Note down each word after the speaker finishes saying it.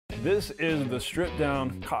This is the stripped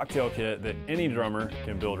down cocktail kit that any drummer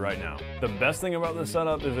can build right now. The best thing about this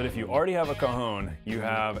setup is that if you already have a cajon, you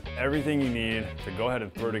have everything you need to go ahead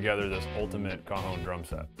and throw together this ultimate cajon drum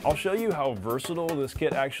set. I'll show you how versatile this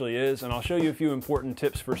kit actually is, and I'll show you a few important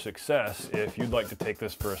tips for success if you'd like to take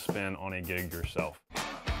this for a spin on a gig yourself.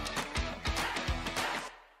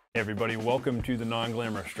 Hey everybody, welcome to The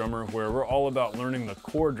Non-Glamorous Drummer, where we're all about learning the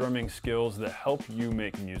core drumming skills that help you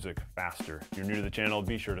make music faster. If you're new to the channel,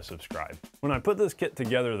 be sure to subscribe. When I put this kit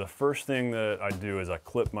together, the first thing that I do is I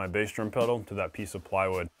clip my bass drum pedal to that piece of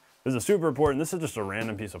plywood. This is super important. This is just a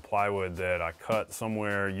random piece of plywood that I cut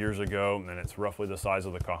somewhere years ago, and it's roughly the size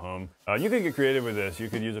of the cajon. You could get creative with this. You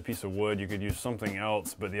could use a piece of wood, you could use something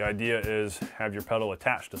else, but the idea is have your pedal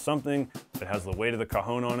attached to something that has the weight of the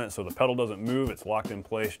cajon on it, so the pedal doesn't move, it's locked in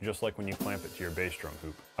place, just like when you clamp it to your bass drum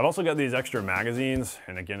hoop. I've also got these extra magazines,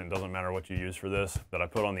 and again, it doesn't matter what you use for this, that I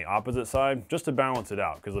put on the opposite side, just to balance it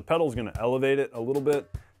out, because the pedal's gonna elevate it a little bit.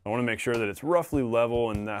 I wanna make sure that it's roughly level,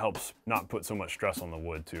 and that helps not put so much stress on the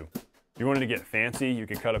wood too. If you wanted to get fancy, you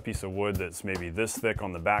could cut a piece of wood that's maybe this thick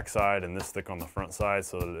on the back side and this thick on the front side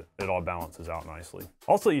so that it all balances out nicely.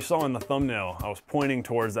 Also, you saw in the thumbnail, I was pointing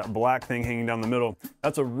towards that black thing hanging down the middle.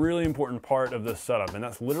 That's a really important part of this setup, and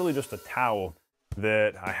that's literally just a towel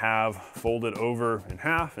that I have folded over in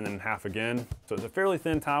half and then in half again. So it's a fairly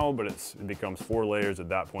thin towel, but it becomes 4 layers at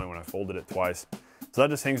that point when I folded it twice. So that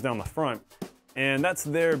just hangs down the front. And that's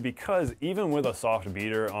there because even with a soft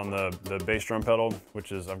beater on the bass drum pedal,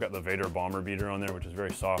 which is, I've got the Vader Bomber beater on there, which is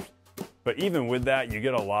very soft. But even with that, you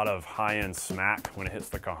get a lot of high-end smack when it hits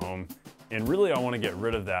the cajon. And really I want to get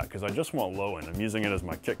rid of that because I just want low end. I'm using it as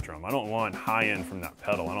my kick drum. I don't want high end from that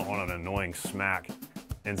pedal. I don't want an annoying smack.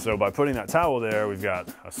 And so by putting that towel there, we've got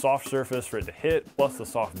a soft surface for it to hit, plus the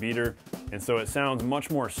soft beater. And so it sounds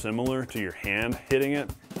much more similar to your hand hitting it,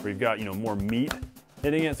 where you've got, more meat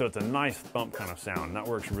hitting it, so it's a nice thump kind of sound, and that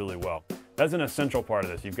works really well. That's an essential part of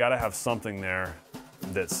this. You've got to have something there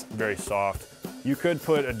that's very soft. You could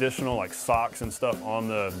put additional like socks and stuff on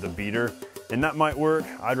the beater, and that might work.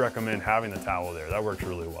 I'd recommend having the towel there. That works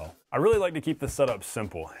really well. I really like to keep the setup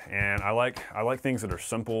simple, and I like things that are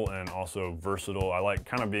simple and also versatile. I like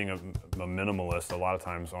kind of being a minimalist a lot of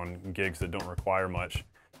times on gigs that don't require much,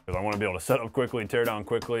 because I want to be able to set up quickly, tear down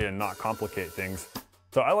quickly, and not complicate things.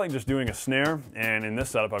 So I like just doing a snare, and in this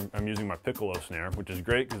setup I'm using my piccolo snare, which is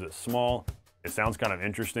great because it's small, it sounds kind of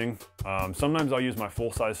interesting. Sometimes I'll use my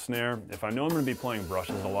full-size snare. If I know I'm going to be playing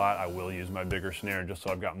brushes a lot, I will use my bigger snare just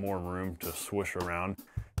so I've got more room to swoosh around.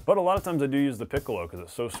 But a lot of times I do use the piccolo because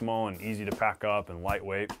it's so small and easy to pack up and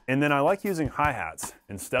lightweight. And then I like using hi-hats.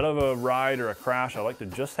 Instead of a ride or a crash, I like to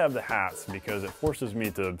just have the hats because it forces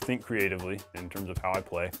me to think creatively in terms of how I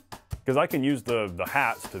play. Because I can use the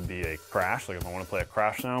hats to be a crash, like if I want to play a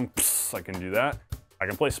crash sound, pss, I can do that. I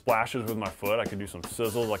can play splashes with my foot, I can do some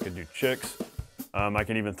sizzles, I can do chicks. I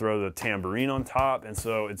can even throw the tambourine on top, and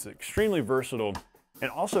so it's extremely versatile. And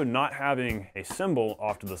also not having a cymbal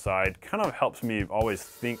off to the side kind of helps me always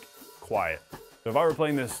think quiet. So if I were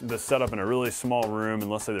playing this setup in a really small room, and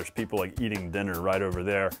let's say there's people like eating dinner right over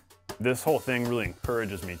there, this whole thing really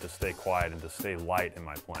encourages me to stay quiet and to stay light in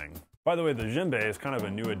my playing. By the way, the djembe is kind of a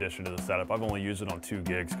new addition to the setup. I've only used it on 2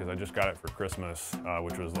 gigs because I just got it for Christmas,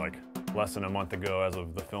 which was like less than a month ago as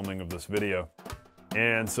of the filming of this video.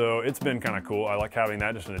 And so it's been kind of cool. I like having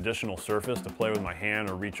that, just an additional surface to play with my hand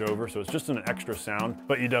or reach over. So it's just an extra sound,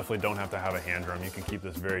 but you definitely don't have to have a hand drum. You can keep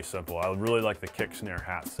this very simple. I really like the kick snare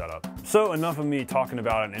hat setup. So enough of me talking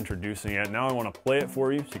about it and introducing it. Now I want to play it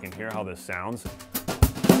for you so you can hear how this sounds.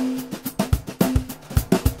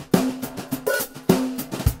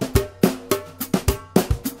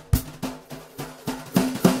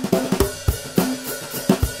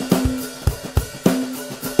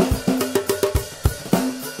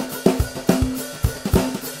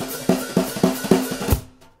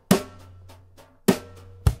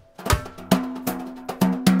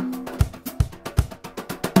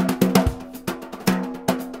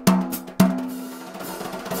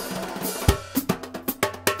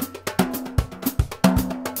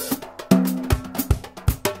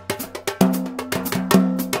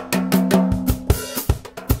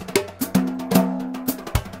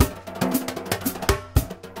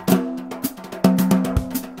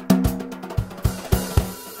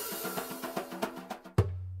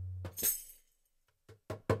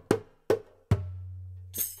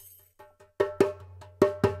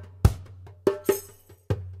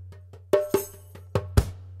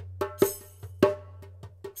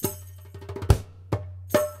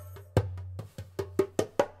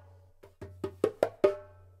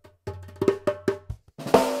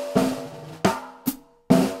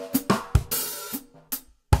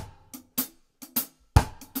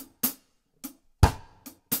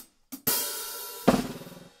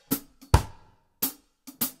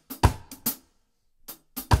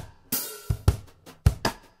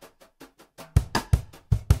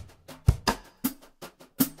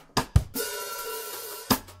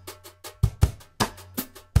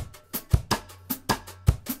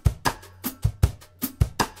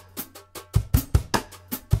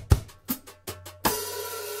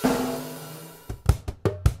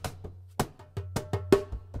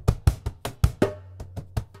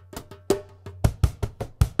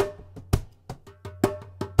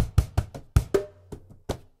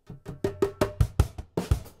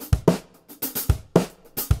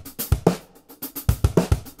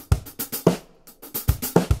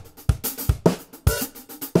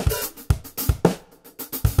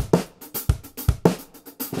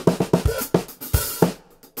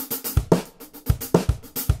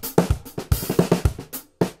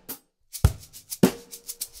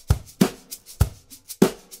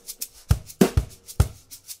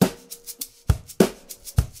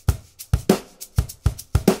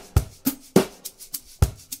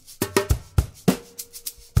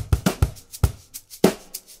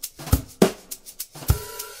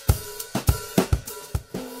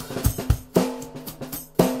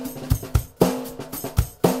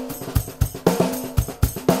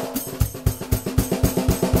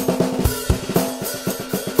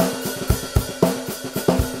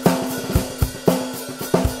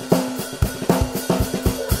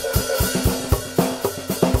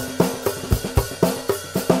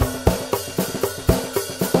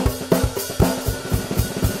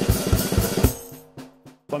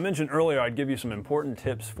 So I mentioned earlier I'd give you some important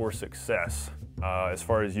tips for success as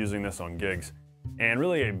far as using this on gigs. And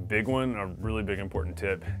really a big one, a really big important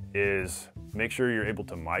tip is make sure you're able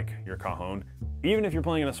to mic your cajon, even if you're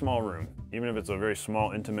playing in a small room, even if it's a very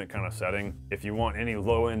small, intimate kind of setting. If you want any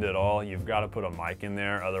low end at all, you've got to put a mic in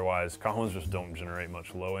there. Otherwise, cajons just don't generate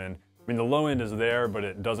much low end. I mean, the low end is there, but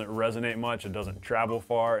it doesn't resonate much. It doesn't travel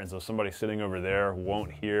far. And so somebody sitting over there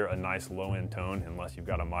won't hear a nice low end tone unless you've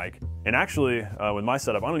got a mic. And actually, with my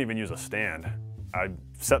setup, I don't even use a stand. I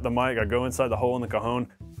set the mic, I go inside the hole in the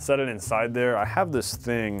cajon, set it inside there. I have this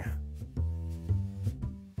thing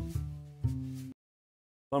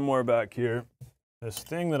somewhere back here. This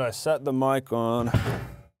thing that I set the mic on.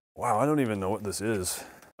 Wow, I don't even know what this is.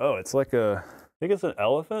 Oh, it's like I think it's an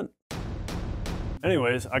elephant.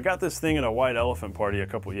 Anyways, I got this thing at a white elephant party yeah,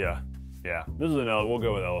 this is an elephant. We'll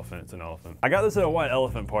go with elephant, it's an elephant. I got this at a white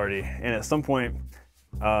elephant party, and at some point,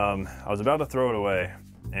 I was about to throw it away,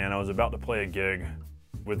 and I was about to play a gig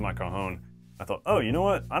with my cajon. I thought, oh, you know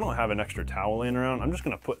what? I don't have an extra towel laying around. I'm just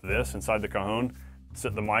gonna put this inside the cajon,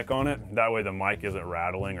 sit the mic on it. That way the mic isn't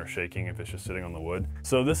rattling or shaking if it's just sitting on the wood.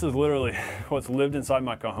 So this is literally what's lived inside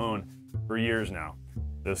my cajon for years now.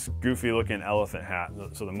 This goofy looking elephant hat.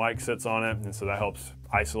 So the mic sits on it, and so that helps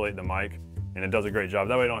isolate the mic, and it does a great job.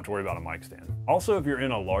 That way you don't have to worry about a mic stand. Also, if you're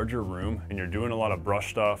in a larger room and you're doing a lot of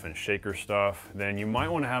brush stuff and shaker stuff, then you might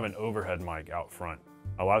want to have an overhead mic out front.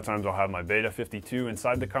 A lot of times I'll have my Beta 52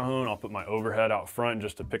 inside the cajon. I'll put my overhead out front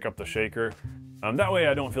just to pick up the shaker. That way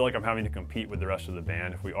I don't feel like I'm having to compete with the rest of the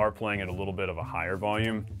band if we are playing at a little bit of a higher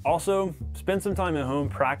volume. Also, spend some time at home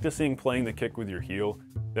practicing playing the kick with your heel.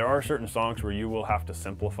 There are certain songs where you will have to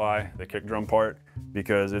simplify the kick drum part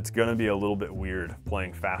because it's gonna be a little bit weird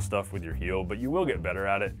playing fast stuff with your heel, but you will get better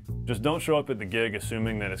at it. Just don't show up at the gig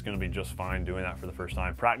assuming that it's gonna be just fine doing that for the first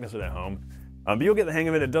time. Practice it at home. But you'll get the hang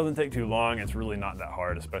of it. It doesn't take too long. It's really not that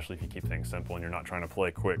hard, especially if you keep things simple and you're not trying to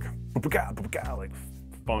play quick, like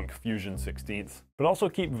funk fusion 16ths. But also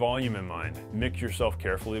keep volume in mind. Mix yourself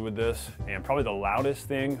carefully with this. And probably the loudest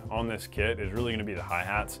thing on this kit is really gonna be the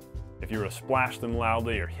hi-hats. If you were to splash them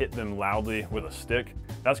loudly or hit them loudly with a stick,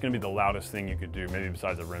 that's gonna be the loudest thing you could do, maybe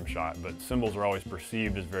besides a rim shot. But cymbals are always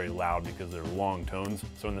perceived as very loud because they're long tones.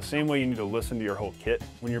 So in the same way you need to listen to your whole kit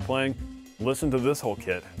when you're playing, listen to this whole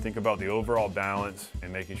kit. Think about the overall balance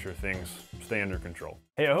and making sure things stay under control.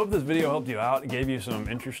 Hey, I hope this video helped you out. It gave you some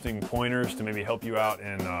interesting pointers to maybe help you out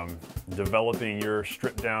in developing your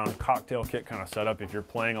stripped down cocktail kit kind of setup. If you're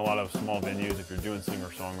playing a lot of small venues, if you're doing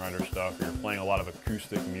singer-songwriter stuff, or you're playing a lot of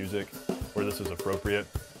acoustic music where this is appropriate.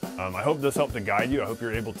 I hope this helped to guide you. I hope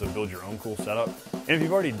you're able to build your own cool setup. And if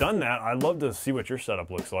you've already done that, I'd love to see what your setup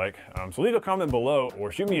looks like. So leave a comment below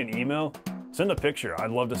or shoot me an email. Send a picture.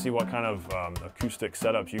 I'd love to see what kind of acoustic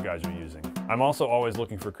setups you guys are using. I'm also always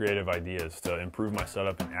looking for creative ideas to improve my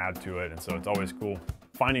setup and add to it, and so it's always cool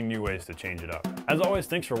finding new ways to change it up. As always,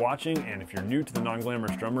 thanks for watching, and if you're new to the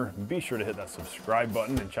Non-Glamorous Drummer, be sure to hit that subscribe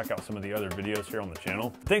button and check out some of the other videos here on the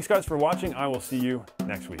channel. Thanks guys for watching. I will see you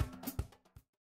next week.